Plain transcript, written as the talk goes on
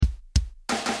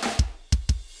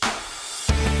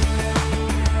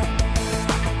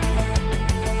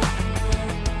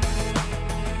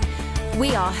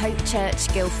are Hope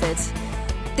Church Guildford.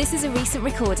 This is a recent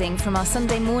recording from our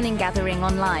Sunday morning gathering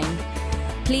online.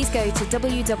 Please go to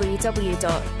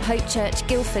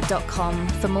www.hopechurchguildford.com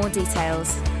for more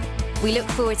details. We look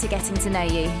forward to getting to know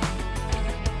you.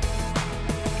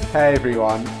 Hey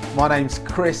everyone, my name's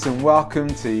Chris and welcome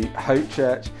to Hope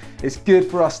Church. It's good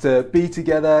for us to be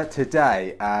together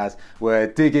today as we're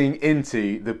digging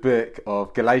into the book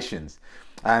of Galatians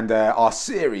and our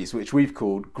series which we've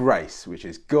called Grace, which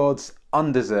is God's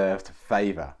undeserved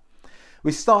favour.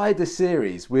 We started the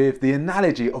series with the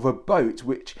analogy of a boat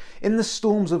which in the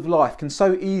storms of life can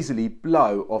so easily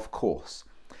blow off course.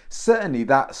 Certainly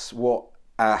that's what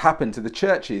happened to the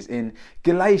churches in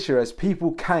Galatia as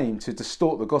people came to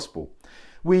distort the gospel.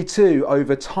 We too,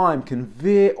 over time, can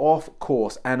veer off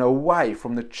course and away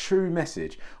from the true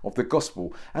message of the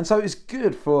gospel. And so it's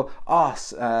good for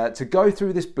us to go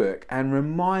through this book and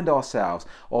remind ourselves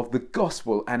of the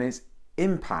gospel and its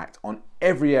impact on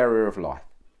every area of life.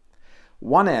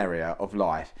 One area of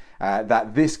life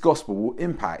that this gospel will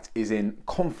impact is in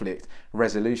conflict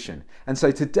resolution. And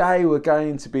so today we're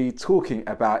going to be talking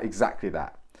about exactly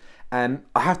that. And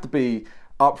I have to be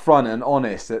upfront and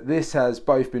honest that this has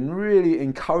both been really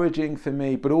encouraging for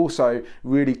me, but also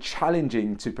really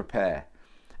challenging to prepare.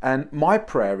 And my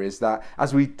prayer is that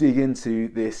as we dig into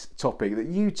this topic, that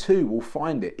you too will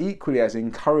find it equally as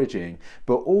encouraging,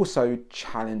 but also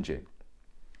challenging,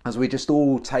 as we just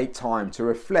all take time to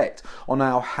reflect on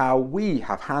how we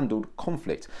have handled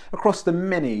conflict across the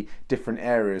many different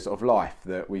areas of life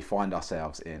that we find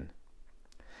ourselves in.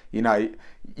 You know,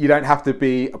 you don't have to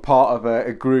be a part of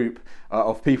a group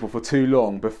of people for too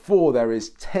long before there is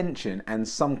tension and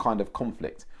some kind of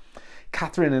conflict.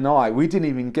 Catherine and I, we didn't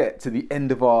even get to the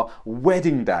end of our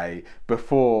wedding day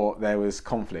before there was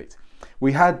conflict.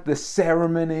 We had the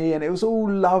ceremony and it was all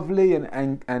lovely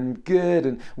and good,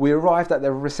 and we arrived at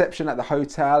the reception at the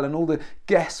hotel and all the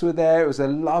guests were there. It was a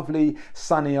lovely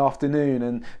sunny afternoon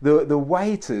and the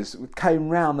waiters came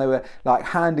round. They were like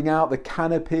handing out the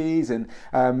canopies, and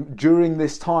during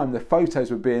this time the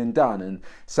photos were being done, and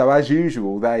so as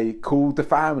usual they called the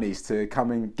families to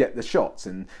come and get the shots,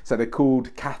 and so they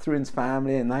called Catherine's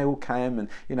family and they all came, and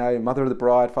you know, mother of the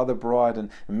bride, father of the bride,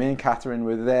 and me and Catherine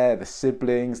were there, the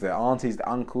siblings, the aunties, the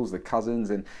uncles, the cousins,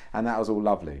 and that was all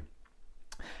lovely.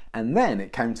 And then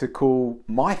it came to call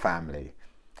my family.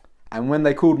 And when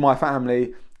they called my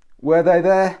family, were they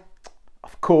there?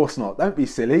 Of course not. Don't be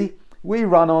silly. We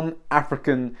run on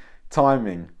African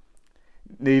timing.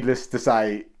 Needless to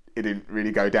say, it didn't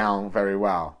really go down very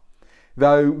well.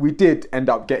 Though we did end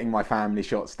up getting my family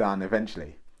shots done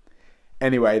eventually.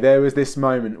 Anyway, there was this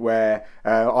moment where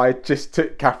I just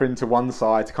took Catherine to one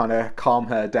side to kind of calm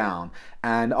her down,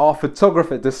 and our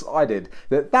photographer decided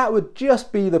that that would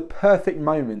just be the perfect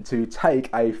moment to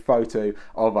take a photo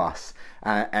of us,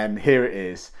 and here it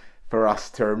is for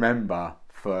us to remember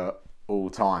for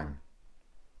all time.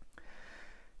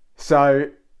 So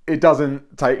it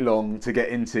doesn't take long to get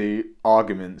into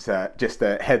arguments, just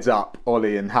a heads up,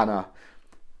 Ollie and Hannah.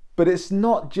 But it's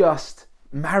not just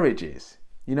marriages.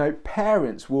 You know,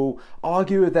 parents will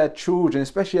argue with their children,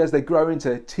 especially as they grow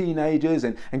into teenagers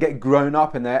and get grown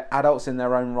up and they're adults in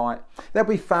their own right. There'll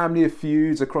be family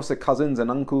feuds across the cousins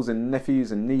and uncles and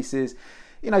nephews and nieces.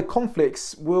 You know,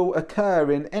 conflicts will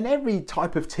occur in every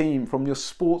type of team, from your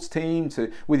sports team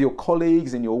to with your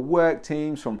colleagues and your work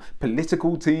teams, from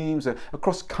political teams,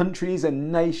 across countries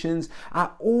and nations.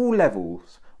 At all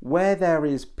levels, where there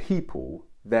is people,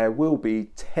 there will be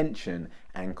tension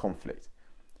and conflict.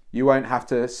 You won't have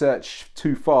to search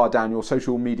too far down your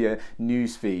social media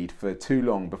newsfeed for too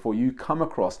long before you come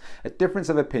across a difference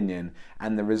of opinion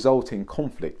and the resulting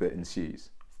conflict that ensues.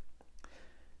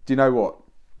 Do you know what?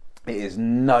 It is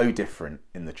no different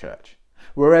in the church.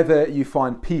 Wherever you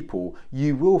find people,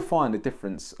 you will find a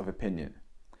difference of opinion,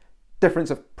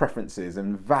 difference of preferences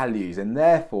and values, and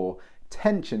therefore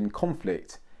tension,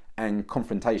 conflict, and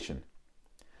confrontation.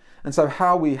 And so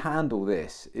how we handle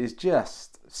this is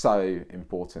just so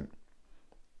important.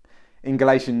 In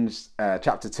Galatians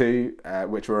chapter 2,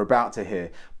 which we're about to hear,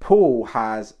 Paul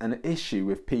has an issue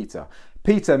with Peter.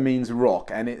 Peter means rock,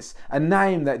 and it's a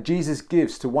name that Jesus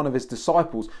gives to one of his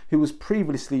disciples who was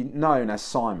previously known as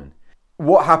Simon.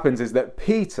 What happens is that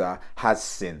Peter has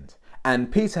sinned,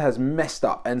 and Peter has messed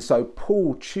up, and so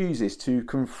Paul chooses to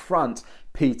confront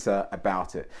Peter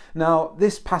about it. Now,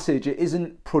 this passage, it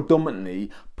isn't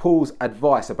predominantly Paul's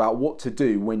advice about what to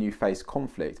do when you face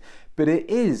conflict, but it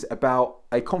is about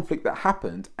a conflict that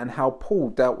happened and how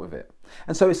Paul dealt with it.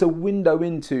 And so it's a window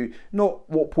into not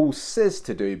what Paul says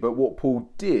to do, but what Paul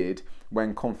did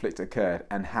when conflict occurred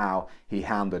and how he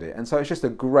handled it. And so it's just a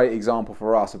great example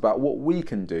for us about what we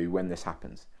can do when this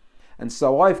happens. And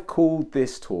so I've called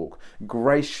this talk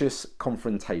Gracious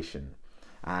Confrontation.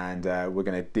 And we're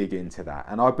going to dig into that.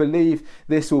 And I believe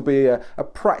this will be a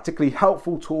practically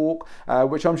helpful talk,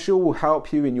 which I'm sure will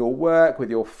help you in your work,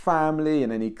 with your family,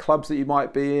 in any clubs that you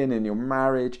might be in your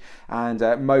marriage, and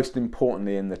most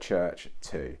importantly in the church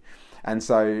too. And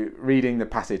so reading the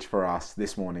passage for us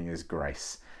this morning is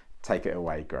Grace. Take it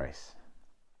away, Grace.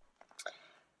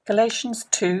 Galatians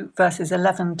 2, verses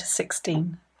 11 to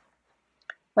 16.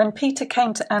 When Peter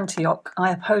came to Antioch, I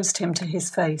opposed him to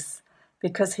his face,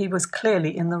 because he was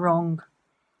clearly in the wrong.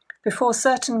 Before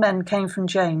certain men came from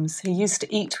James, he used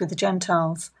to eat with the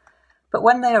Gentiles. But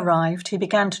when they arrived, he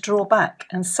began to draw back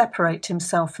and separate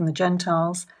himself from the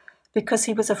Gentiles, because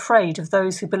he was afraid of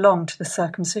those who belonged to the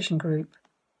circumcision group.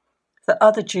 The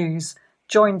other Jews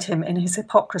joined him in his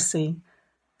hypocrisy,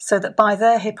 so that by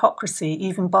their hypocrisy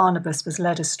even Barnabas was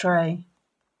led astray.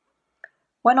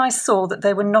 When I saw that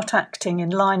they were not acting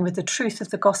in line with the truth of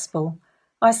the gospel,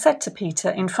 I said to Peter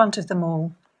in front of them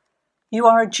all, "You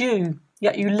are a Jew,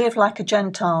 yet you live like a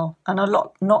Gentile and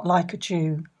are not like a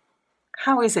Jew.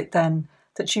 How is it then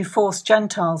that you force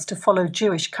Gentiles to follow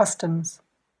Jewish customs?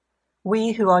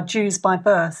 We who are Jews by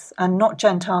birth and not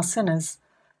Gentile sinners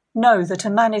know that a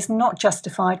man is not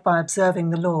justified by observing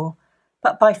the law,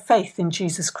 but by faith in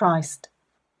Jesus Christ.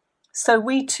 So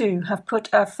we too have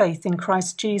put our faith in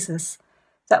Christ Jesus,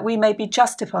 that we may be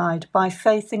justified by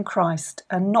faith in Christ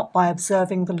and not by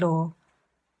observing the law,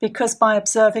 because by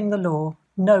observing the law,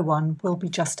 no one will be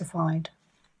justified."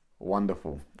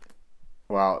 Wonderful.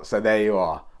 Well, so there you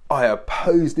are. I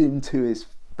opposed him to his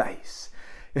face.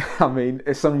 I mean,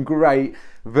 there's some great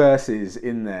verses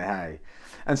in there, hey?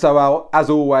 And so, as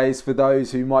always, for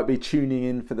those who might be tuning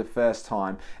in for the first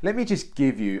time, let me just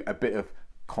give you a bit of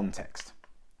context.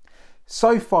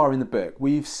 So far in the book,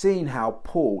 we've seen how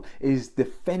Paul is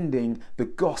defending the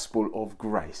gospel of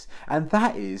grace. And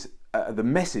that is the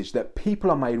message that people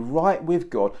are made right with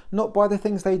God, not by the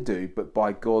things they do, but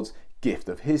by God's gift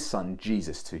of his son,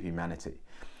 Jesus, to humanity.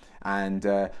 And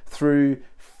through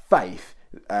faith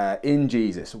in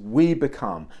Jesus, we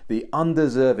become the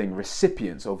undeserving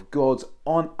recipients of God's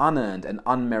unearned and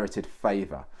unmerited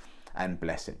favour and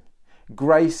blessing.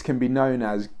 Grace can be known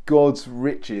as God's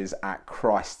riches at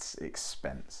Christ's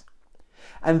expense.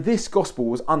 And this gospel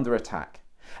was under attack.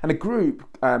 And a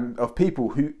group of people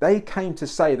who they came to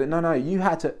say that no, you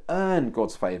had to earn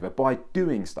God's favour by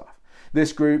doing stuff.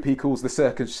 This group he calls the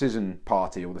circumcision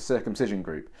party or the circumcision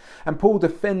group. And Paul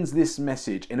defends this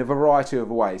message in a variety of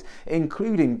ways,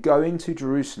 including going to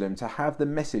Jerusalem to have the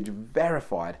message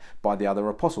verified by the other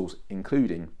apostles,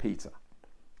 including Peter.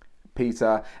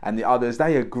 Peter and the others,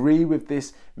 they agree with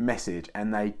this message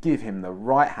and they give him the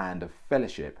right hand of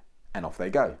fellowship, and off they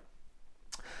go.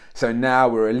 So now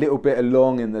we're a little bit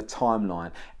along in the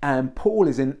timeline, and Paul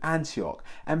is in Antioch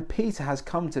and Peter has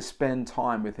come to spend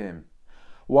time with him.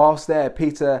 Whilst there,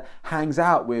 Peter hangs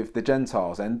out with the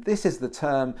Gentiles, and this is the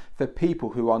term for people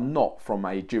who are not from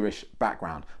a Jewish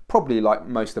background, probably like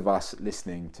most of us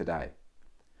listening today.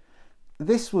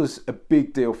 This was a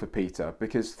big deal for Peter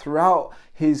because throughout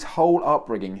his whole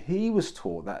upbringing, he was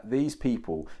taught that these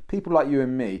people like you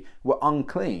and me, were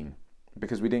unclean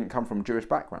because we didn't come from a Jewish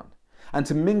background. And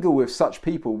to mingle with such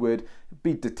people would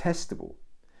be detestable.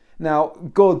 Now,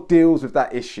 God deals with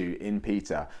that issue in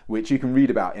Peter, which you can read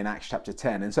about in Acts chapter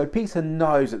 10. And so Peter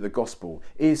knows that the gospel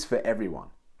is for everyone.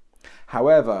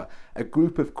 However, a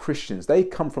group of Christians, they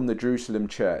come from the Jerusalem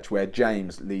church where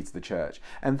James leads the church,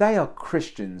 and they are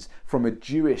Christians from a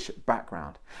Jewish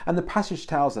background. And the passage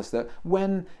tells us that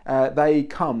when they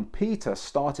come, Peter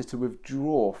started to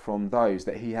withdraw from those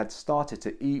that he had started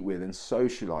to eat with and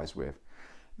socialize with.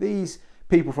 These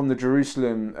people from the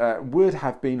Jerusalem would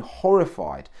have been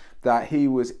horrified that he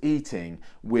was eating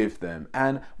with them.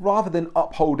 And rather than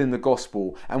upholding the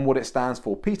gospel and what it stands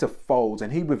for, Peter folds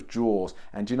and he withdraws.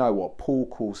 And do you know what? Paul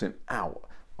calls him out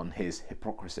on his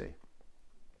hypocrisy.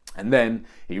 And then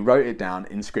he wrote it down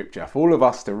in scripture for all of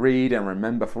us to read and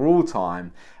remember for all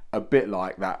time, a bit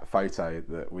like that photo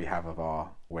that we have of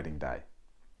our wedding day.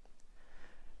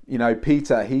 You know,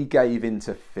 Peter, he gave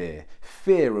into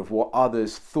fear of what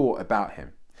others thought about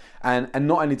him. And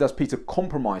not only does Peter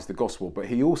compromise the gospel, but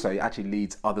he also actually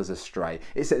leads others astray.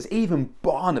 It says even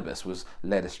Barnabas was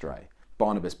led astray.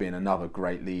 Barnabas being another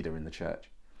great leader in the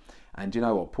church. And do you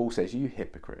know what? Paul says, you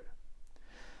hypocrite.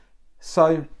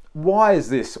 So Why is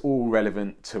this all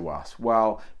relevant to us?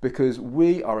 Well, because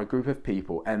we are a group of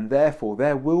people, and therefore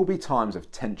there will be times of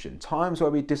tension, times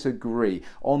where we disagree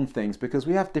on things because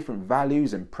we have different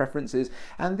values and preferences,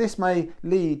 and this may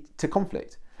lead to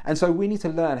conflict. And so we need to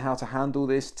learn how to handle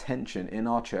this tension in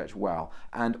our church well,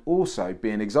 and also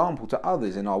be an example to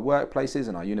others in our workplaces,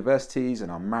 in our universities, in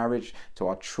our marriage, to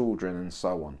our children, and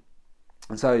so on.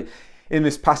 And so in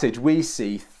this passage, we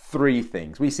see three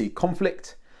things. We see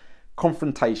conflict,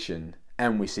 confrontation,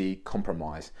 and we see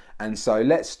compromise. And so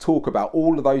let's talk about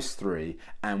all of those three,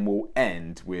 and we'll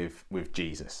end with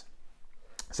Jesus.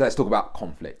 So let's talk about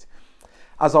conflict.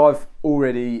 As I've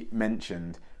already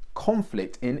mentioned,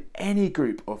 conflict in any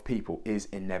group of people is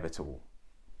inevitable.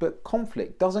 But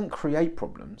conflict doesn't create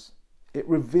problems, it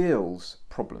reveals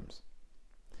problems.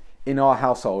 In our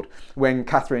household, when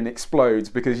Catherine explodes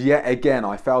because yet again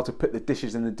I fail to put the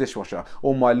dishes in the dishwasher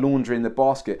or my laundry in the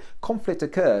basket, conflict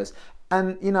occurs.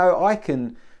 And I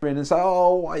can in and say,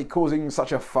 oh, why are you causing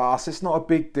such a fuss? It's not a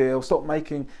big deal. Stop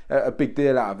making a big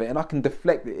deal out of it. And I can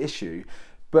deflect the issue.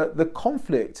 But the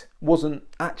conflict wasn't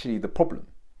actually the problem.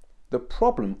 The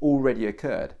problem already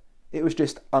occurred. It was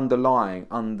just underlying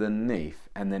underneath,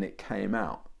 and then it came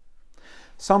out.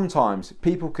 Sometimes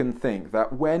people can think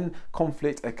that when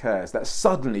conflict occurs, that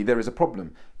suddenly there is a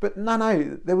problem. But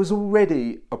no, there was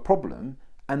already a problem,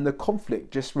 and the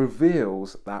conflict just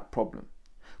reveals that problem.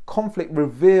 Conflict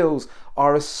reveals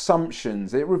our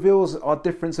assumptions. It reveals our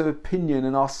difference of opinion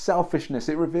and our selfishness.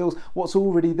 It reveals what's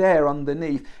already there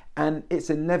underneath, and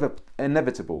it's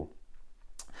inevitable.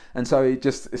 And so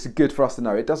it's good for us to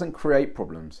know it doesn't create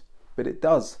problems, but it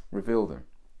does reveal them.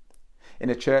 In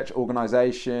a church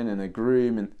organisation, in a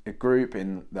group,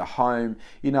 in the home,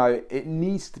 it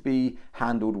needs to be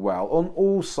handled well on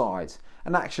all sides.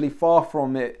 And actually, far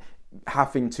from it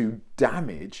having to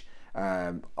damage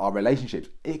our relationships,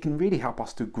 it can really help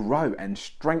us to grow and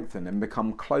strengthen and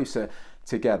become closer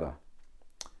together.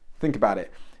 Think about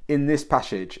it. In this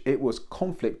passage, it was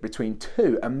conflict between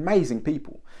two amazing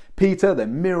people. Peter, the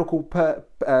miracle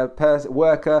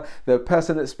worker, the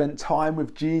person that spent time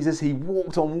with Jesus. He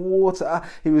walked on water.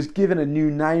 He was given a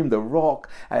new name, the Rock.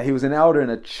 He was an elder in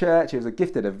a church. He was a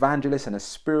gifted evangelist and a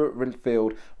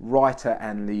spirit-filled writer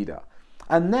and leader.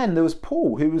 And then there was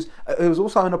Paul, who was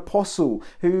also an apostle,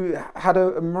 who had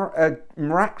a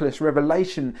miraculous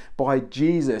revelation by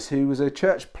Jesus, who was a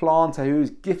church planter, who was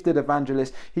a gifted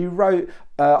evangelist. He wrote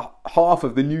half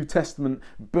of the New Testament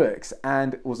books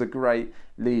and was a great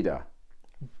leader.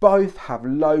 Both have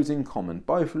loads in common.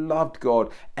 Both loved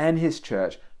God and his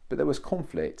church, but there was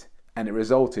conflict, and it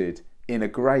resulted in a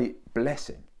great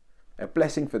blessing. A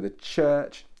blessing for the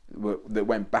church that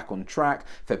went back on track,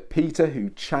 for Peter who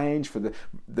changed, for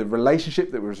the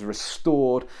relationship that was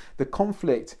restored. The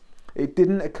conflict, it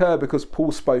didn't occur because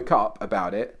Paul spoke up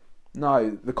about it.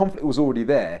 No, the conflict was already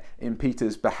there in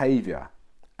Peter's behaviour,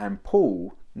 and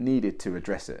Paul needed to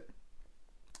address it.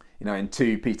 In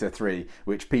 2 Peter 3,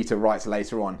 which Peter writes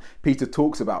later on, Peter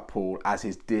talks about Paul as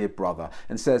his dear brother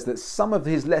and says that some of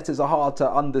his letters are hard to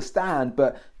understand,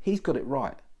 but he's got it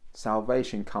right.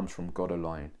 Salvation comes from God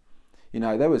alone.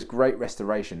 There was great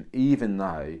restoration even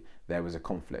though there was a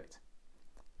conflict.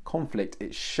 Conflict,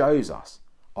 it shows us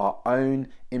our own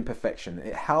imperfection.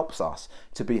 It helps us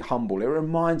to be humble. It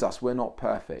reminds us we're not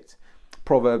perfect.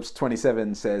 Proverbs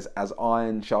 27 says, as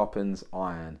iron sharpens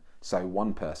iron, so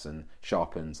one person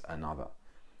sharpens another.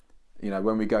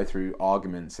 When we go through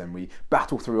arguments and we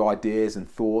battle through ideas and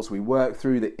thoughts, we work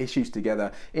through the issues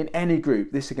together in any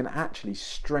group, this can actually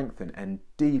strengthen and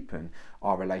deepen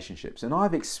our relationships. And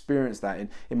I've experienced that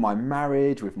in my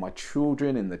marriage, with my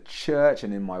children, in the church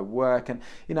and in my work. And,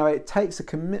 it takes a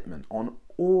commitment on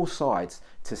all sides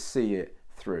to see it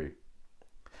through.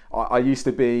 I used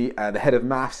to be the head of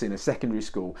maths in a secondary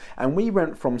school, and we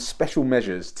went from special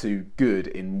measures to good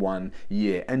in 1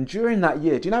 year. And during that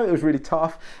year, it was really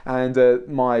tough, and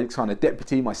my kind of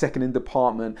deputy, my second in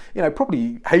department,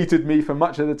 probably hated me for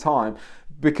much of the time,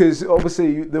 because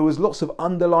obviously there was lots of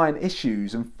underlying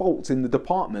issues and faults in the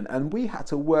department, and we had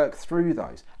to work through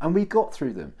those, and we got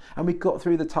through them, and we got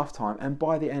through the tough time, and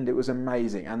by the end it was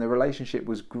amazing, and the relationship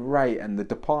was great, and the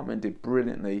department did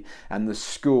brilliantly, and the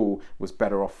school was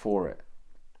better off for it.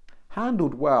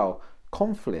 Handled well,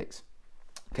 conflict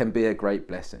can be a great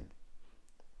blessing.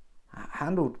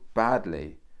 Handled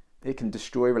badly, it can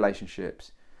destroy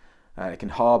relationships. It can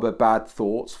harbour bad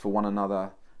thoughts for one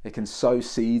another. It can sow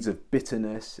seeds of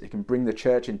bitterness. It can bring the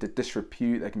church into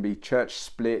disrepute. There can be church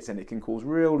splits, and it can cause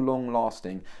real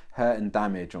long-lasting hurt and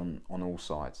damage on all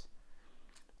sides.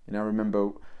 I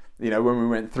remember When we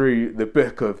went through the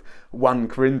book of 1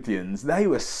 Corinthians, they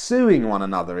were suing one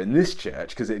another in this church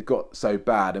because it got so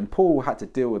bad, and Paul had to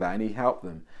deal with that and he helped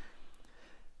them.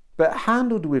 But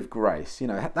handled with grace,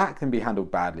 that can be handled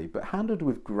badly, but handled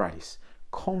with grace,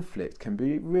 conflict can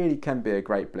be a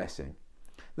great blessing.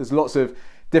 There's lots of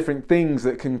different things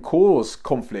that can cause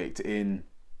conflict in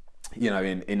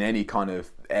any kind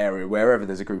of area, wherever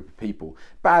there's a group of people.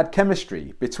 Bad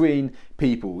chemistry between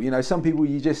people. Some people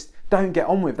you just don't get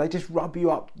on with. They just rub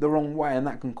you up the wrong way, and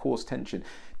that can cause tension.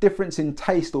 Difference in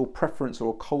taste or preference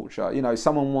or culture.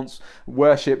 Someone wants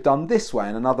worship done this way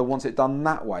and another wants it done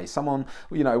that way. Someone,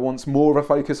 wants more of a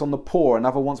focus on the poor,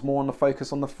 another wants more on the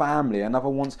focus on the family, another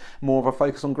wants more of a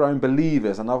focus on growing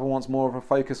believers, another wants more of a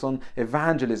focus on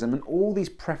evangelism, and all these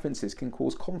preferences can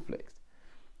cause conflict.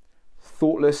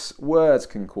 Thoughtless words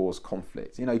can cause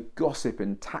conflict, gossip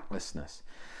and tactlessness.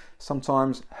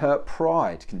 Sometimes hurt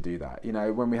pride can do that.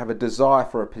 When we have a desire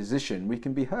for a position, we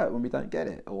can be hurt when we don't get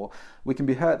it, or we can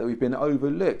be hurt that we've been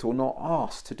overlooked or not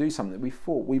asked to do something that we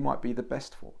thought we might be the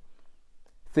best for.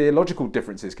 Theological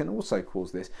differences can also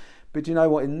cause this. But you know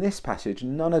what? In this passage,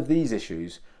 none of these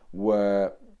issues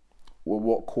were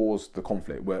what caused the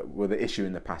conflict, were the issue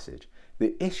in the passage.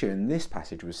 The issue in this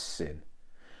passage was sin.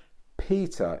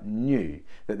 Peter knew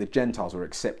that the Gentiles were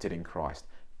accepted in Christ,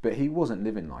 but he wasn't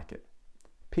living like it.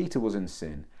 Peter was in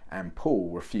sin, and Paul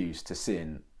refused to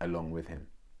sin along with him.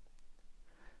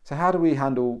 So how do we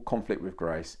handle conflict with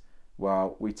grace?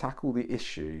 Well, we tackle the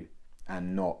issue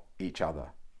and not each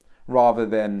other. Rather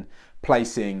than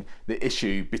placing the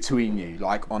issue between you,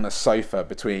 like on a sofa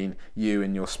between you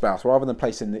and your spouse, rather than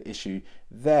placing the issue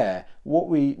there, what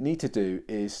we need to do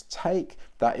is take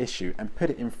that issue and put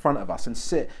it in front of us and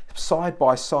sit side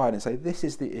by side and say, this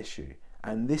is the issue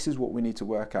and this is what we need to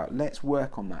work out. Let's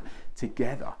work on that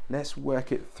together. Let's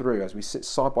work it through as we sit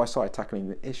side by side tackling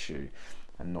the issue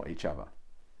and not each other.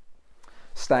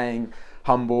 Staying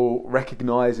humble,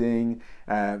 recognising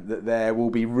that there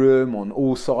will be room on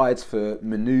all sides for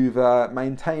manoeuvre,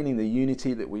 maintaining the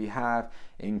unity that we have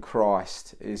in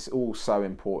Christ is also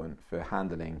important for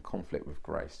handling conflict with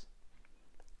grace.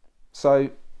 So,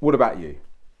 what about you?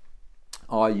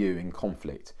 Are you in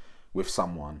conflict with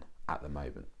someone at the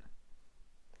moment?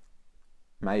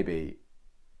 Maybe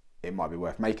it might be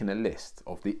worth making a list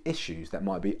of the issues that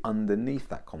might be underneath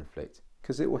that conflict,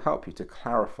 because it will help you to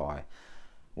clarify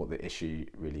what the issue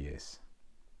really is.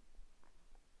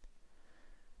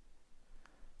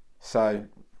 So,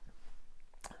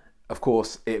 of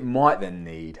course, it might then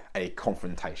need a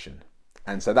confrontation.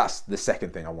 And so that's the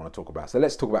second thing I want to talk about. So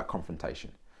let's talk about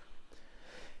confrontation.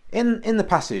 In the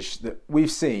passage that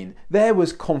we've seen, there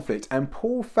was conflict and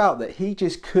Paul felt that he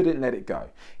just couldn't let it go.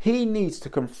 He needs to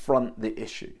confront the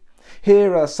issue.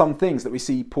 Here are some things that we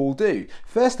see Paul do.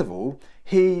 First of all,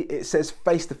 it says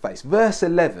face to face. Verse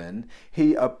 11,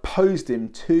 he opposed him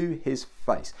to his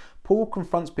face. Paul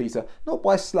confronts Peter not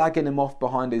by slagging him off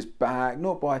behind his back,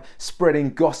 not by spreading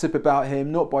gossip about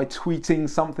him, not by tweeting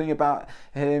something about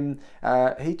him.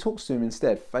 He talks to him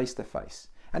instead face to face.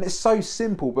 And it's so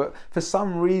simple, but for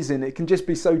some reason it can just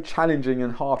be so challenging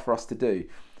and hard for us to do.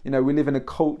 We live in a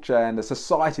culture and a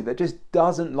society that just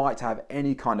doesn't like to have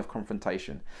any kind of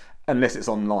confrontation, unless it's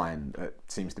online, it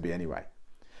seems to be anyway.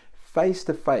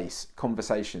 Face-to-face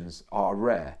conversations are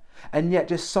rare, and yet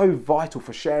just so vital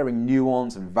for sharing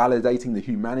nuance and validating the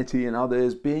humanity in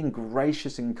others, being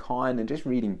gracious and kind, and just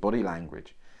reading body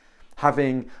language.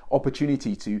 Having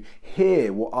opportunity to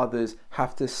hear what others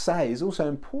have to say is also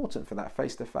important for that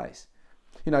face-to-face.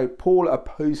 Paul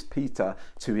opposed Peter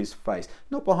to his face,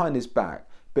 not behind his back,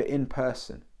 but in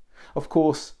person. Of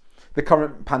course, the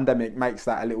current pandemic makes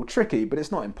that a little tricky, but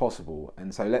it's not impossible,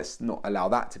 and so let's not allow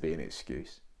that to be an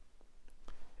excuse.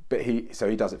 But he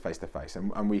does it face to face,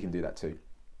 and we can do that too.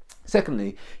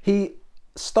 Secondly, he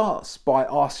starts by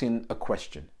asking a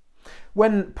question.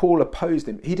 When Paul opposed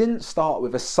him, he didn't start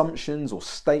with assumptions or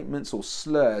statements or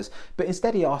slurs, but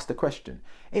instead he asked a question.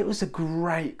 It was a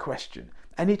great question,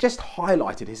 and it just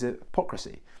highlighted his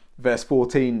hypocrisy. Verse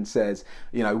 14 says,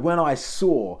 when I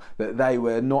saw that they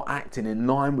were not acting in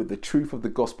line with the truth of the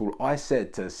gospel, I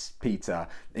said to Peter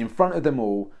in front of them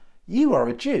all, you are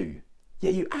a Jew,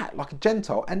 yet you act like a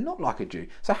Gentile and not like a Jew.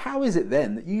 So how is it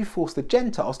then that you force the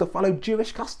Gentiles to follow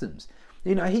Jewish customs?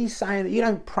 He's saying that you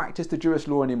don't practice the Jewish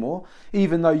law anymore,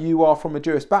 even though you are from a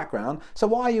Jewish background. So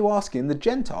why are you asking the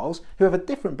Gentiles who have a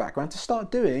different background to start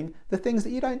doing the things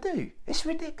that you don't do? It's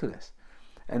ridiculous.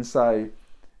 And so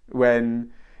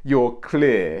when you're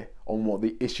clear on what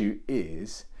the issue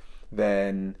is,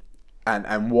 then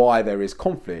and why there is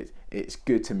conflict, it's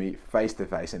good to meet face to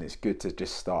face, and it's good to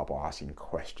just start by asking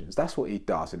questions. That's what he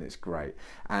does, and it's great.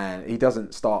 And he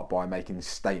doesn't start by making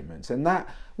statements. And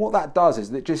what that does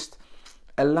is it just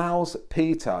allows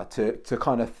Peter to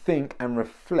kind of think and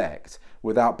reflect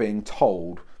without being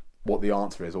told what the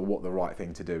answer is or what the right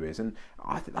thing to do is. And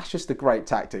I think that's just a great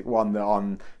tactic, one that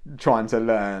I'm trying to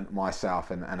learn myself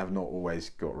and have not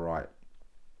always got right.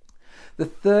 The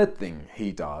third thing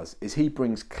he does is he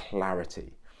brings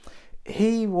clarity.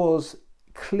 He was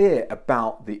clear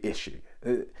about the issue.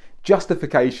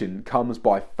 Justification comes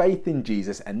by faith in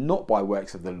Jesus and not by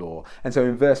works of the law. And so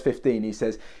in verse 15 he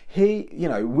says,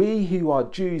 we who are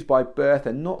Jews by birth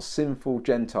and not sinful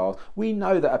Gentiles, we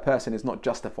know that a person is not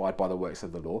justified by the works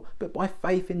of the law, but by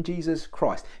faith in Jesus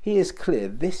Christ. He is clear.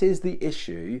 This is the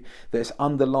issue that's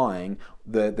underlying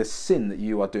the sin that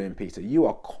you are doing, Peter. You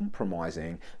are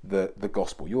compromising the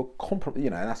gospel.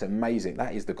 And that's amazing.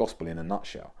 That is the gospel in a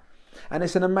nutshell. And it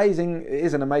is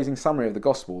an amazing summary of the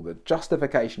gospel, that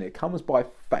justification, it comes by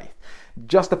faith.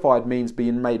 Justified means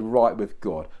being made right with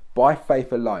God by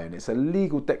faith alone. It's a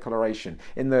legal declaration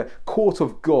in the court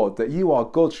of God that you are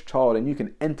God's child and you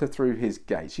can enter through his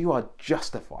gates. You are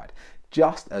justified,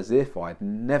 just as if I'd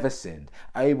never sinned,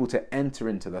 able to enter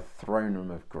into the throne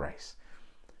room of grace.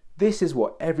 This is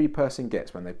what every person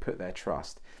gets when they put their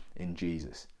trust in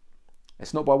Jesus.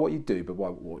 It's not by what you do, but by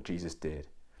what Jesus did.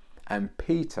 And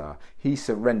Peter, he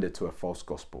surrendered to a false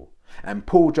gospel. And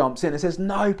Paul jumps in and says,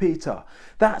 no, Peter,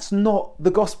 that's not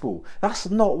the gospel. That's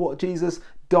not what Jesus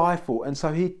died for. And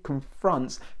so he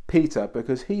confronts Peter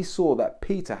because he saw that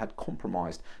Peter had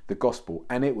compromised the gospel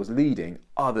and it was leading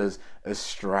others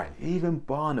astray, even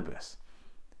Barnabas.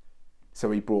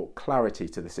 So he brought clarity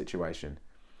to the situation.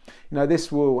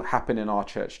 This will happen in our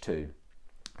church too.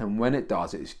 And when it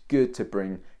does, it's good to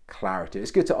bring clarity.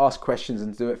 It's good to ask questions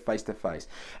and do it face to face.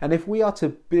 And if we are to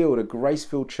build a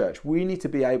grace-filled church, we need to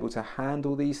be able to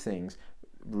handle these things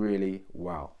really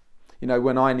well.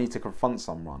 When I need to confront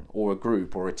someone or a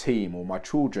group or a team or my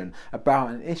children about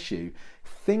an issue,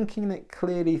 thinking it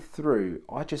clearly through,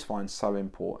 I just find so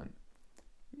important.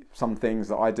 Some things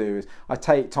that I do is I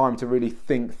take time to really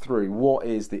think through what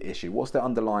is the issue, what's the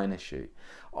underlying issue.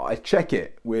 I check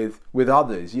it with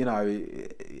others,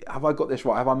 have I got this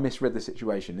right? Have I misread the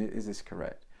situation? Is this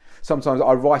correct? Sometimes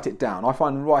I write it down. I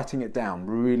find writing it down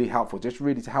really helpful, just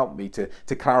really to help me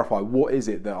to clarify what is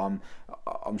it that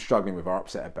I'm struggling with or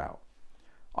upset about.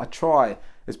 I try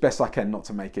as best I can not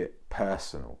to make it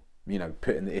personal,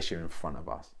 putting the issue in front of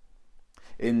us.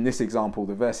 In this example,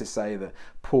 the verses say that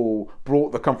Paul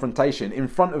brought the confrontation in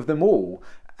front of them all.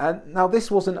 And now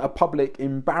this wasn't a public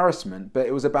embarrassment, but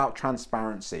it was about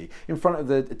transparency in front of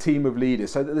the team of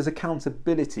leaders so that there's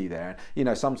accountability there.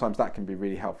 Sometimes that can be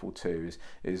really helpful too,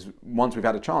 is once we've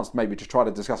had a chance maybe to try to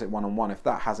discuss it one-on-one. If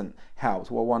that hasn't helped,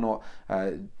 well, why not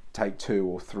take 2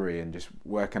 or 3 and just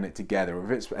work on it together? Or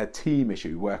if it's a team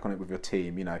issue, work on it with your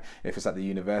team. If it's at the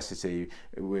university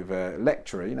with a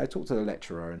lecturer, talk to the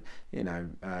lecturer.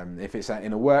 And if it's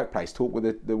in a workplace, talk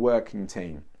with the working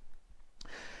team.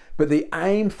 But the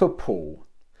aim for Paul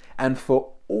and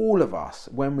for all of us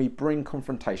when we bring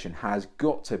confrontation has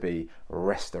got to be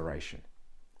restoration.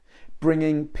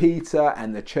 Bringing Peter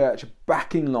and the church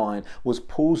back in line was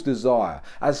Paul's desire,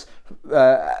 as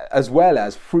well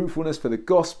as fruitfulness for the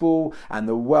gospel and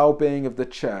the well-being of the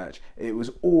church. It was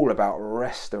all about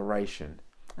restoration.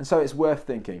 And so it's worth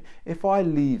thinking, if I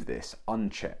leave this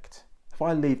unchecked, if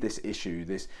I leave this issue,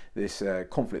 this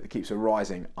conflict that keeps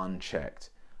arising unchecked,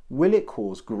 will it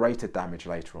cause greater damage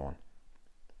later on?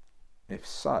 If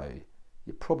so,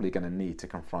 you're probably going to need to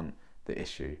confront the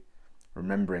issue,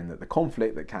 remembering that the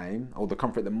conflict that came, or the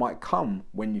conflict that might come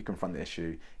when you confront the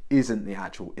issue, isn't the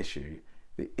actual issue.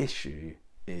 The issue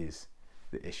is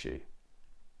the issue.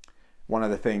 One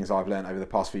of the things I've learned over the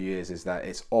past few years is that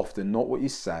it's often not what you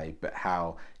say, but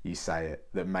how you say it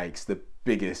that makes the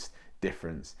biggest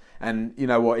difference. And you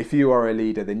know what, if you are a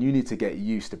leader, then you need to get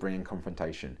used to bringing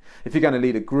confrontation. If you're going to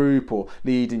lead a group or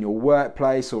lead in your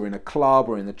workplace or in a club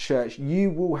or in the church, you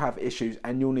will have issues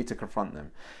and you'll need to confront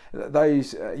them.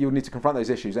 You'll need to confront those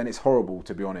issues, and it's horrible,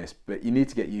 to be honest, but you need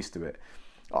to get used to it.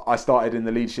 I started in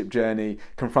the leadership journey,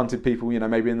 confronted people,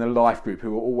 maybe in the life group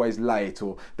who were always late,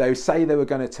 or they would say they were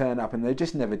going to turn up and they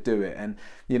just never do it. And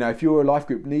if you're a life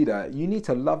group leader, you need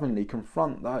to lovingly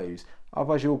confront those.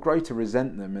 Otherwise, you'll grow to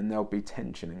resent them and there'll be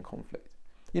tension and conflict.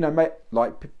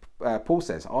 Like Paul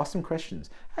says, ask some questions.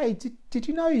 Hey, did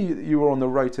you know you were on the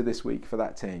rota this week for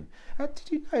that team? Did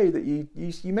you know that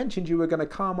you mentioned you were going to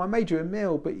come? I made you a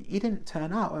meal, but you didn't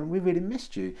turn up and we really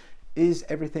missed you. Is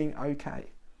everything okay?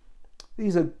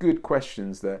 These are good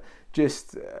questions that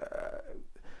just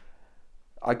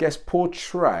I guess,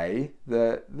 portray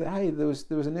that hey, there was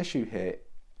an issue here.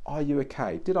 Are you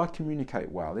okay? Did I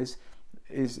communicate well? Is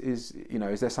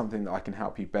there something that I can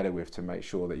help you better with to make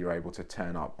sure that you're able to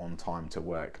turn up on time to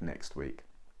work next week?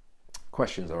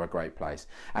 Questions are a great place.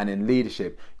 And in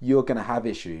leadership, you're going to have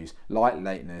issues like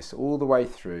lateness all the way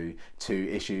through to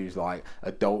issues like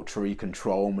adultery,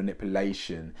 control,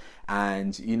 manipulation.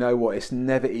 And you know what? It's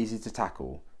never easy to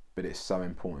tackle, but it's so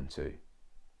important too.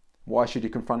 Why should you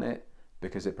confront it?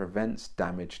 Because it prevents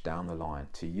damage down the line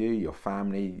to you, your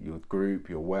family, your group,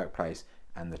 your workplace,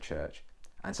 and the church.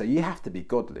 And so you have to be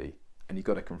godly, and you've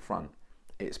got to confront.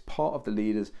 It's part of the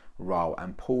leader's role,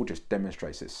 and Paul just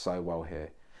demonstrates it so well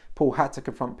here. Paul had to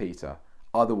confront Peter,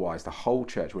 otherwise the whole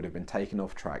church would have been taken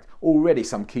off track. Already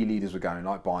some key leaders were going,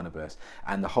 like Barnabas,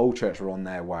 and the whole church were on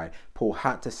their way. Paul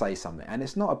had to say something, and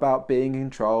it's not about being in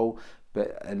control,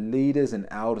 but leaders and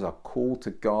elders are called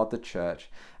to guard the church.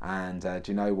 And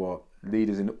do you know what?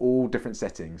 Leaders in all different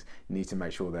settings need to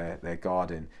make sure they're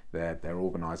guarding their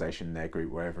organisation, their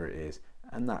group, wherever it is,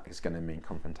 and that is going to mean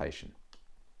confrontation.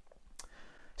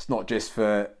 It's not just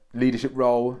for leadership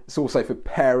role, it's also for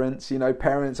parents.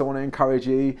 Parents, I want to encourage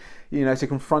you, to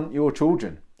confront your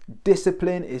children.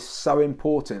 Discipline is so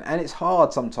important, and it's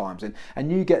hard sometimes,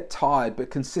 and you get tired, but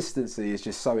consistency is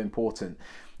just so important.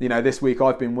 This week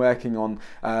I've been working on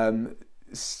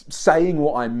saying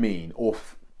what I mean, or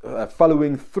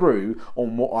following through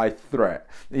on what I threat.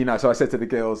 So I said to the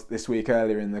girls this week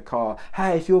earlier in the car,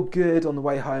 hey, if you're good on the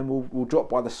way home, we'll drop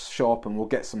by the shop and we'll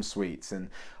get some sweets. And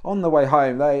on the way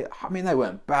home, they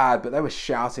weren't bad, but they were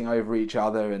shouting over each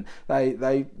other, and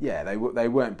they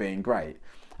weren't being great.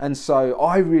 And so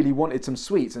I really wanted some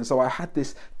sweets, and so I had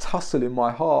this tussle in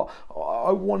my heart.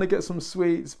 I want to get some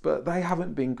sweets, but they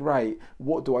haven't been great.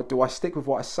 What do I do? I stick with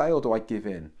what I say, or do I give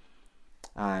in?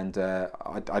 And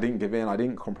I didn't give in, I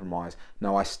didn't compromise.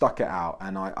 No, I stuck it out,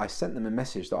 and I sent them a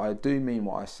message that I do mean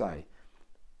what I say.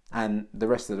 And the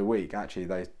rest of the week, actually,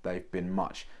 they've been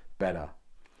much better.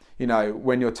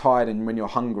 When you're tired and when you're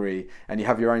hungry and you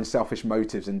have your own selfish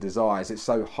motives and desires, it's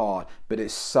so hard, but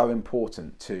it's so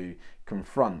important to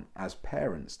confront as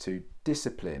parents, to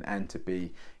discipline and to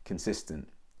be consistent.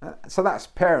 So that's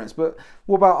parents, but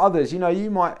what about others?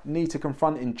 You might need to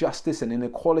confront injustice and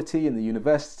inequality in the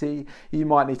university. You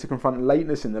might need to confront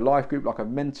lateness in the life group, like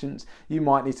I've mentioned. You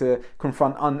might need to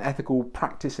confront unethical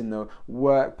practice in the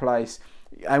workplace.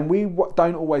 And we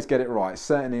don't always get it right.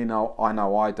 Certainly, I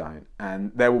know I don't.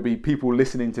 And there will be people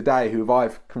listening today who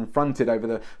I've confronted over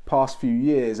the past few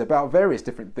years about various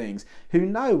different things, who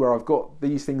know where I've got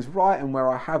these things right and where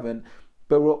I haven't.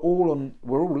 But we're all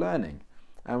learning.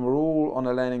 And we're all on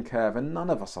a learning curve, and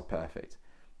none of us are perfect.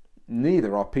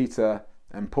 Neither are Peter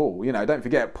and Paul. Don't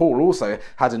forget, Paul also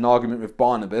had an argument with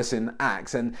Barnabas in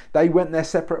Acts, and they went their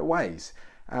separate ways.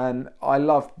 And I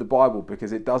love the Bible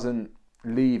because it doesn't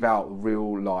leave out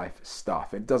real life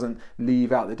stuff. It doesn't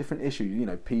leave out the different issues,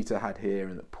 Peter had here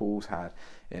and that Paul's had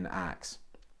in Acts.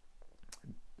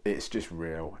 It's just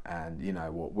real. And you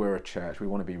know what? We're a church. We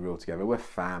want to be real together. We're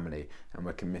family, and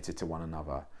we're committed to one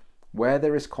another. Where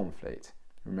there is conflict,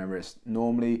 remember, it's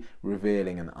normally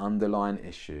revealing an underlying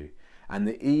issue. And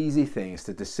the easy thing is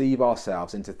to deceive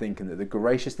ourselves into thinking that the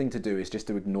gracious thing to do is just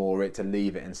to ignore it, to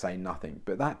leave it and say nothing.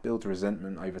 But that builds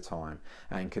resentment over time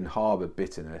and can harbour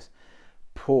bitterness.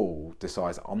 Paul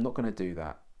decides, I'm not going to do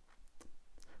that.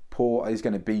 Paul is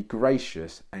going to be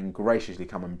gracious and graciously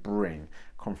come and bring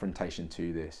confrontation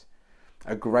to this.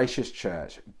 A gracious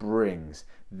church brings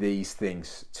these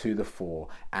things to the fore,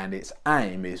 and its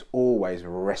aim is always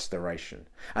restoration.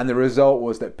 And the result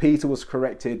was that Peter was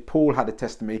corrected, Paul had a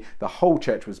testimony, the whole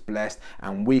church was blessed,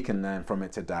 and we can learn from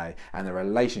it today. And the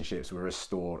relationships were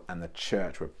restored, and the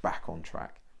church were back on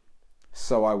track.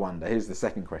 So I wonder, here's the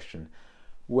second question: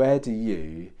 where do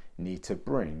you need to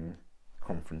bring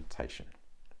confrontation?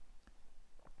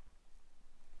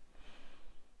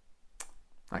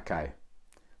 Okay.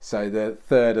 So the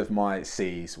third of my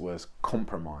C's was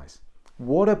compromise.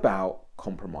 What about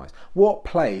compromise? What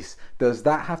place does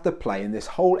that have to play in this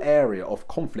whole area of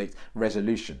conflict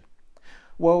resolution?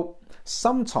 Well,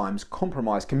 sometimes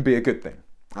compromise can be a good thing.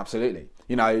 Absolutely.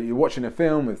 You're watching a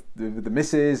film with the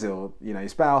missus or, your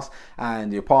spouse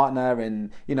and your partner, and,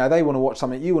 they want to watch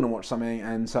something, you want to watch something.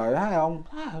 And so,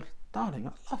 hey, darling,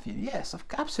 I love you. Yes,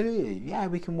 absolutely. Yeah,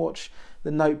 we can watch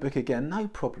The Notebook again. No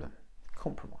problem.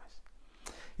 Compromise.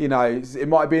 It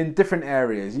might be in different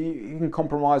areas. You can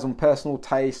compromise on personal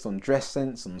taste, on dress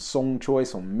sense, on song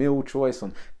choice, on meal choice,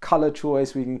 on colour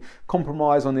choice. We can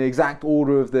compromise on the exact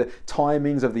order of the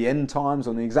timings of the end times,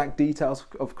 on the exact details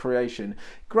of creation.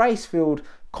 Grace-filled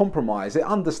Compromise, it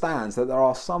understands that there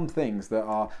are some things that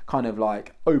are kind of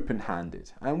like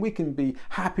open-handed, and we can be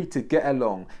happy to get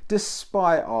along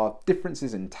despite our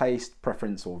differences in taste,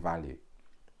 preference or value.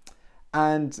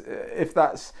 And if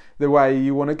that's the way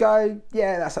you want to go,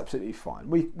 yeah, that's absolutely fine.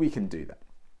 We can do that.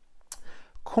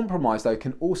 Compromise, though,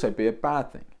 can also be a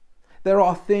bad thing. There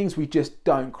are things we just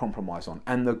don't compromise on,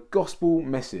 and the gospel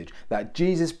message that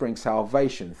Jesus brings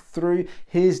salvation through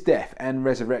his death and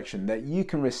resurrection, that you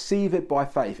can receive it by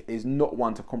faith, is not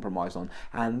one to compromise on,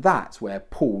 and that's where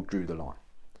Paul drew the line.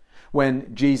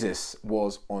 When Jesus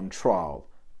was on trial,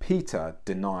 Peter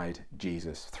denied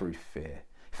Jesus through fear.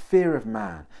 Fear of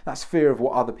man, that's fear of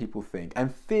what other people think,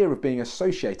 and fear of being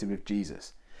associated with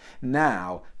Jesus.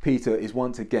 Now, Peter is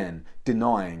once again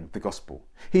denying the gospel.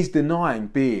 He's denying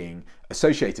being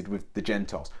associated with the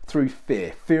Gentiles through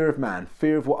fear of man,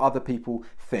 fear of what other people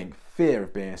think, fear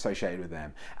of being associated with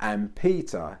them. And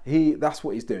Peter, that's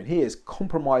what he's doing. He is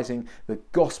compromising the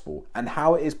gospel and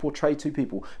how it is portrayed to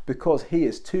people because he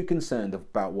is too concerned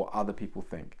about what other people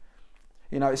think.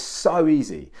 You know, it's so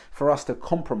easy for us to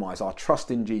compromise our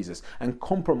trust in Jesus and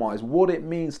compromise what it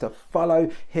means to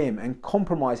follow him and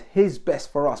compromise his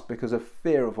best for us because of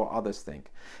fear of what others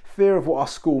think. Fear of what our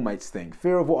schoolmates think.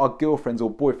 Fear of what our girlfriends or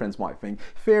boyfriends might think.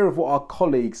 Fear of what our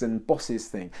colleagues and bosses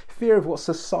think. Fear of what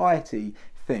society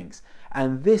thinks.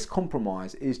 And this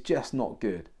compromise is just not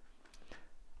good.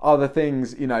 Other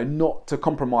things, not to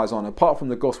compromise on, apart from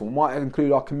the gospel, might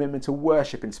include our commitment to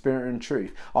worship in spirit and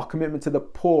truth, our commitment to the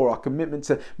poor, our commitment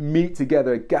to meet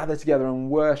together, gather together and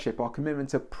worship, our commitment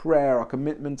to prayer, our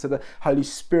commitment to the Holy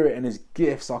Spirit and his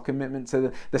gifts, our commitment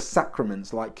to the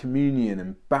sacraments like communion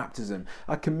and baptism,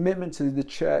 our commitment to the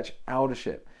church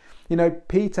eldership.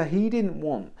 Peter, he didn't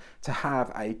want to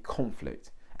have a conflict.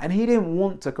 And he didn't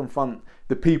want to confront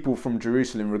the people from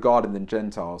Jerusalem regarding the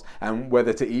Gentiles and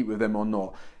whether to eat with them or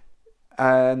not.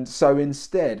 And so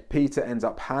instead, Peter ends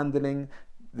up handling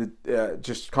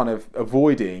just kind of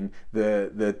avoiding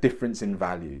the difference in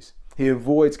values. He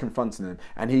avoids confronting them,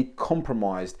 and he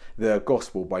compromised the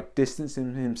gospel by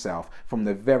distancing himself from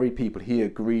the very people he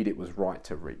agreed it was right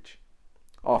to reach.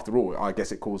 After all, I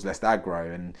guess it caused less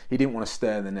aggro, and he didn't want to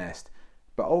stir the nest.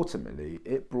 But ultimately,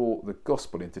 it brought the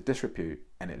gospel into disrepute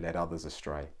and it led others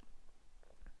astray.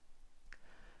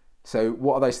 So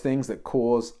what are those things that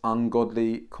cause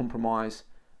ungodly compromise?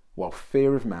 Well,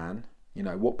 fear of man,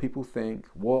 what people think,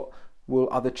 what will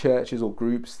other churches or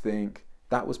groups think?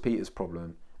 That was Peter's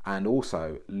problem. And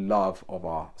also love of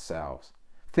ourselves.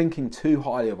 Thinking too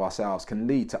highly of ourselves can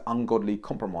lead to ungodly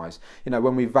compromise.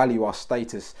 When we value our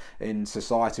status in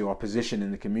society or our position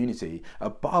in the community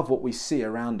above what we see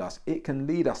around us, it can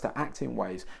lead us to act in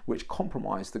ways which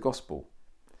compromise the gospel.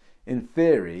 In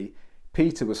theory,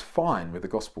 Peter was fine with the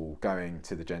gospel going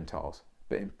to the Gentiles,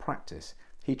 but in practice,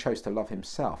 he chose to love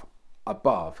himself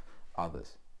above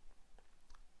others.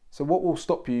 So what will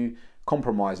stop you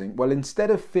compromising? Well, instead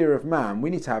of fear of man, we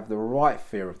need to have the right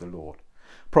fear of the Lord.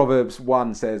 Proverbs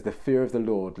 1 says, the fear of the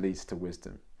Lord leads to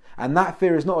wisdom. And that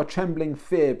fear is not a trembling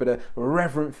fear, but a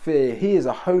reverent fear. He is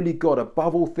a holy God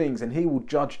above all things, and he will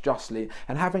judge justly.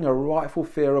 And having a rightful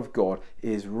fear of God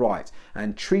is right.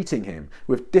 And treating him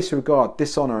with disregard,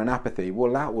 dishonour and apathy,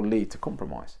 that will lead to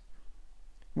compromise.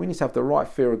 We need to have the right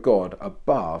fear of God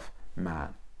above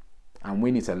man. And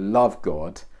we need to love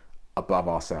God above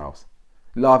ourselves.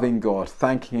 Loving God,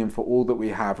 thanking him for all that we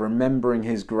have, remembering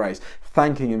his grace,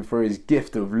 thanking him for his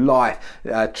gift of life,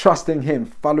 trusting him,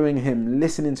 following him,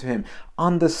 listening to him,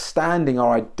 understanding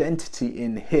our identity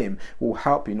in him will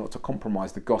help you not to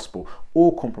compromise the gospel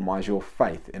or compromise your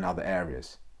faith in other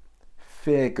areas.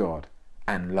 Fear God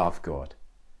and love God.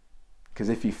 Because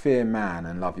if you fear man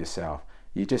and love yourself,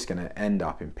 you're just going to end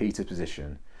up in Peter's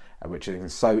position, which can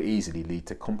so easily lead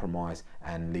to compromise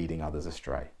and leading others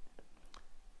astray.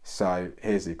 So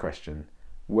here's the question.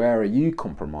 Where are you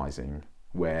compromising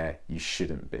where you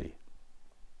shouldn't be?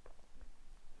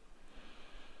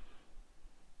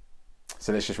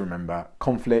 So let's just remember,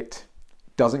 conflict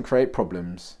doesn't create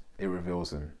problems, it reveals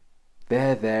them.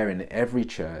 They're there in every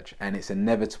church and it's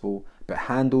inevitable, but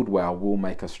handled well will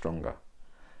make us stronger.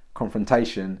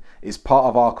 Confrontation is part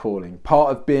of our calling. Part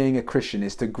of being a Christian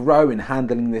is to grow in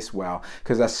handling this well,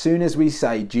 because as soon as we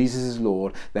say Jesus is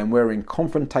Lord, then we're in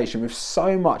confrontation with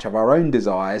so much of our own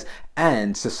desires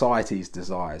and society's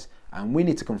desires, and we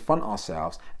need to confront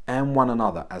ourselves and one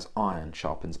another as iron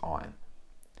sharpens iron.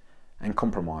 And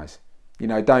compromise.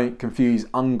 Don't confuse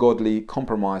ungodly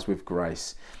compromise with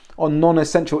grace. On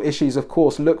non-essential issues, of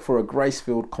course, look for a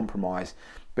grace-filled compromise.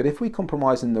 But if we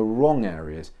compromise in the wrong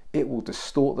areas, it will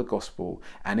distort the gospel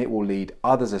and it will lead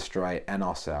others astray and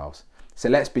ourselves. So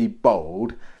let's be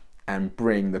bold and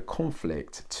bring the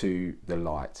conflict to the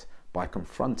light by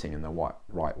confronting in the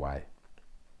right way.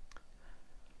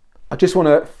 I just want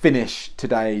to finish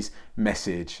today's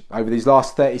message over these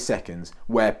last 30 seconds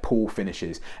where Paul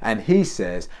finishes, and he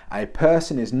says a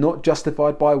person is not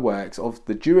justified by works of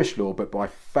the Jewish law but by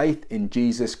faith in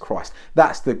Jesus Christ.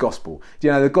 That's the gospel. Do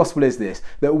you know, the gospel is this,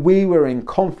 that we were in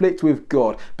conflict with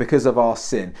God because of our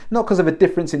sin, not because of a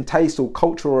difference in taste or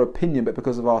culture or opinion, but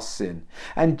because of our sin.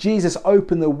 And Jesus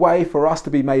opened the way for us to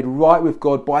be made right with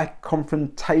God by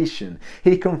confrontation.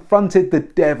 He confronted the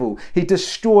devil, he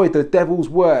destroyed the devil's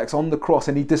works on the cross,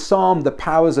 and he disarmed the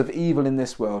powers of evil in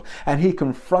this world, and he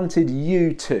confronted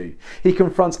you too. He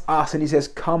confronts us and he says,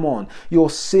 come on, your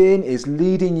sin is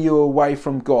leading you away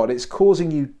from God, it's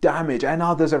causing you damage and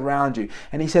others around you,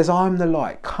 and he says, I'm the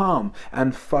light, come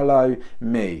and follow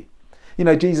me. You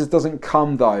know, Jesus doesn't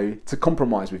come though to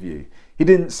compromise with you. He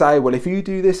didn't say, well, if you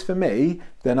do this for me,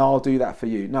 then I'll do that for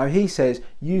you. No, he says,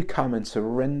 you come and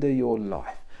surrender your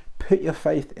life, put your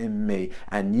faith in me,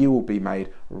 and you will be made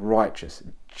righteous,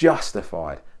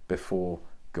 justified before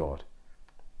God.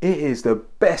 It is the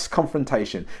best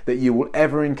confrontation that you will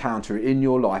ever encounter in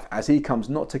your life, as he comes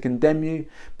not to condemn you,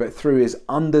 but through his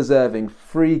undeserving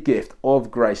free gift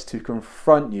of grace to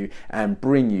confront you and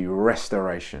bring you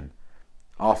restoration.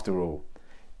 After all,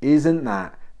 isn't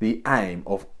that the aim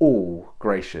of all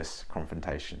gracious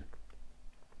confrontation?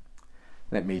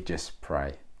 Let me just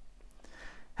pray.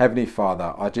 Heavenly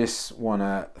Father, I just want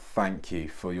to thank you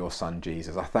for your son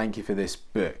Jesus. I thank you for this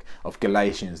book of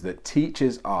Galatians that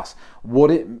teaches us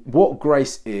what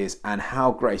grace is and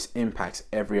how grace impacts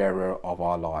every area of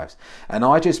our lives. And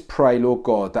I just pray, Lord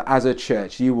God, that as a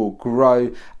church you will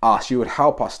grow us, you would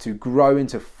help us to grow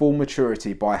into full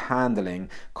maturity by handling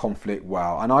conflict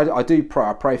well. And I do pray,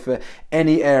 I pray for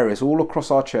any areas all across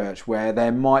our church where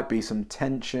there might be some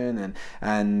tension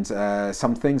and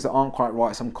some things that aren't quite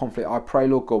right, some conflict. I pray,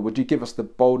 Lord God, would you give us the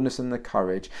boldness and the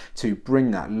courage to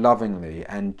bring that lovingly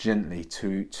and gently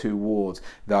towards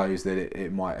those that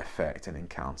it might affect and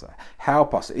encounter.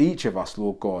 Help us, each of us,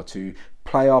 Lord God, to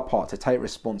play our part, to take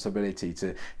responsibility,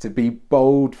 to be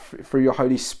bold through your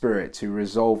Holy Spirit to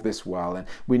resolve this well. And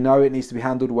we know it needs to be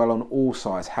handled well on all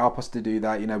sides. Help us to do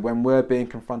that. You know, when we're being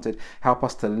confronted, help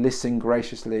us to listen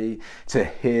graciously, to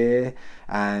hear,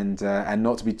 and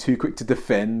not to be too quick to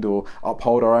defend or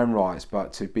uphold our own rights,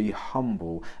 but to be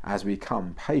humble as we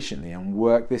come patiently and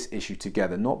work this issue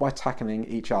together, not by tackling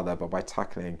each other, but by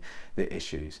tackling the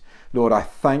issues. Lord, I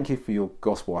thank you for your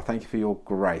gospel. I thank you for your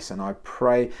grace. And I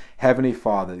pray, Heavenly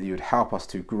Father, that you would help us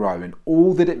to grow in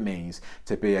all that it means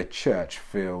to be a church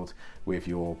filled with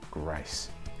your grace.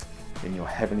 In your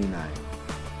heavenly name,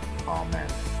 amen.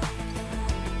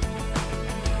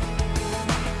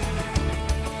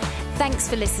 Thanks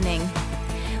for listening.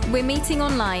 We're meeting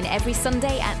online every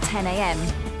Sunday at 10 a.m.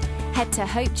 Head to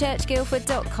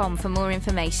hopechurchguildford.com for more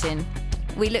information.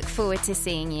 We look forward to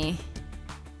seeing you.